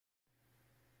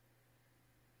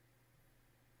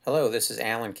Hello, this is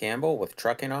Alan Campbell with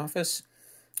Trucking Office,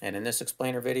 and in this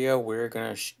explainer video we're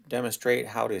going to demonstrate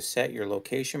how to set your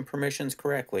location permissions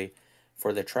correctly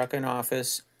for the Trucking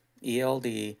Office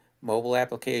ELD mobile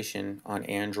application on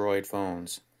Android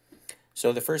phones.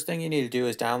 So the first thing you need to do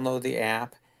is download the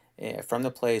app from the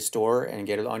Play Store and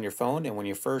get it on your phone, and when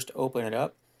you first open it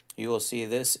up you will see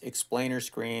this explainer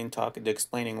screen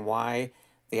explaining why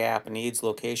the app needs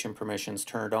location permissions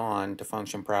turned on to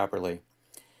function properly.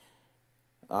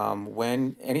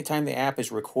 Anytime the app is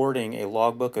recording a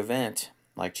logbook event,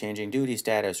 like changing duty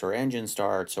status or engine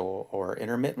starts or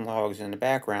intermittent logs in the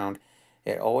background,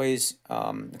 it always,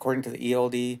 according to the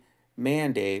ELD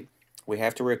mandate, we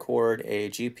have to record a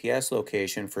GPS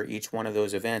location for each one of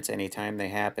those events anytime they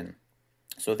happen.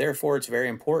 So therefore, it's very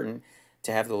important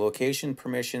to have the location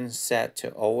permissions set to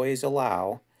always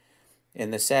allow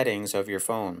in the settings of your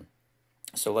phone.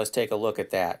 So let's take a look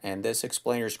at that. And this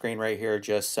explainer screen right here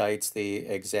just cites the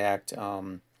exact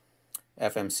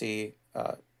FMCSA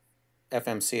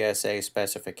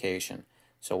specification.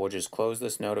 So we'll just close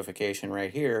this notification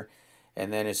right here.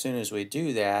 And then as soon as we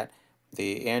do that,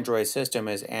 the Android system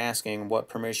is asking what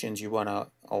permissions you want to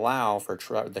allow for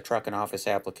the Trucking Office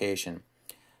application.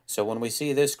 So when we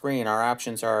see this screen, our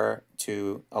options are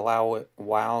to allow it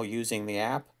while using the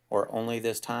app, or only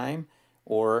this time,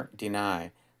 or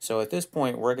deny. So at this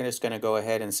point, we're just going to go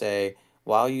ahead and say,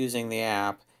 while using the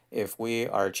app, if we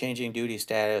are changing duty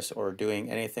status or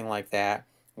doing anything like that,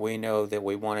 we know that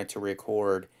we want it to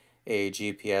record a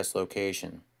GPS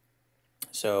location.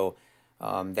 So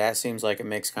that seems like it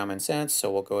makes common sense,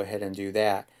 so we'll go ahead and do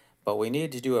that. But we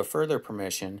need to do a further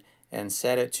permission and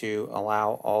set it to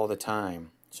allow all the time.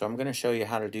 So I'm going to show you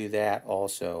how to do that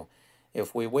also.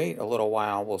 If we wait a little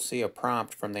while, we'll see a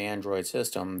prompt from the Android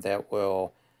system that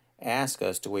will ask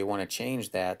us, do we want to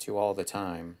change that to all the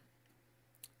time?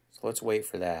 So let's wait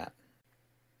for that.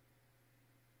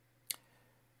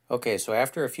 Okay, so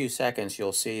after a few seconds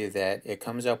you'll see that it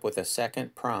comes up with a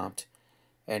second prompt,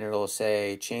 and it'll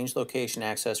say change location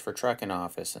access for Trucking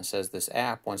Office, and says this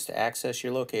app wants to access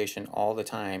your location all the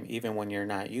time even when you're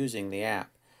not using the app.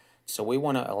 So we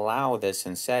want to allow this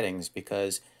in settings,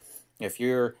 because if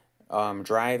you're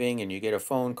driving and you get a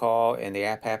phone call and the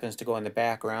app happens to go in the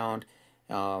background,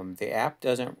 the app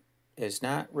is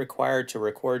not required to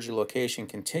record your location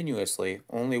continuously,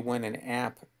 only when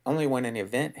an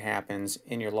event happens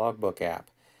in your logbook app.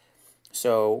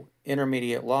 So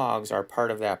intermediate logs are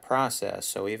part of that process.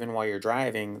 So even while you're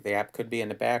driving, the app could be in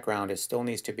the background. It still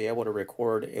needs to be able to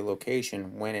record a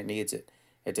location when it needs it.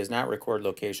 It does not record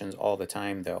locations all the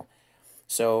time though.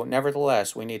 So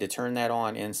nevertheless, we need to turn that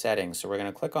on in settings. So we're going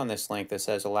to click on this link that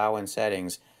says allow in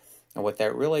settings. And what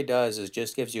that really does is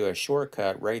just gives you a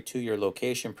shortcut right to your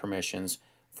location permissions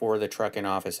for the Trucking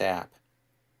Office app.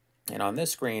 And on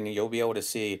this screen, you'll be able to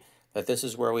see that this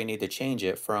is where we need to change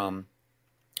it from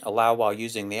allow while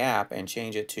using the app and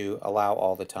change it to allow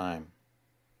all the time.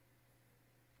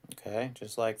 Okay,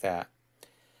 just like that.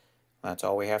 That's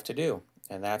all we have to do.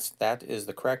 And that is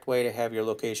the correct way to have your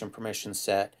location permissions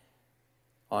set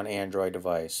on Android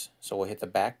device. So we'll hit the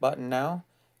back button now,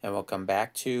 and we'll come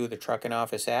back to the Trucking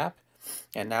Office app,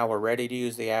 and now we're ready to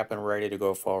use the app and ready to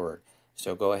go forward.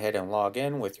 So go ahead and log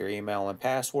in with your email and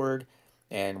password,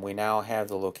 and we now have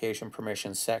the location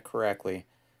permissions set correctly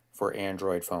for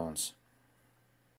Android phones.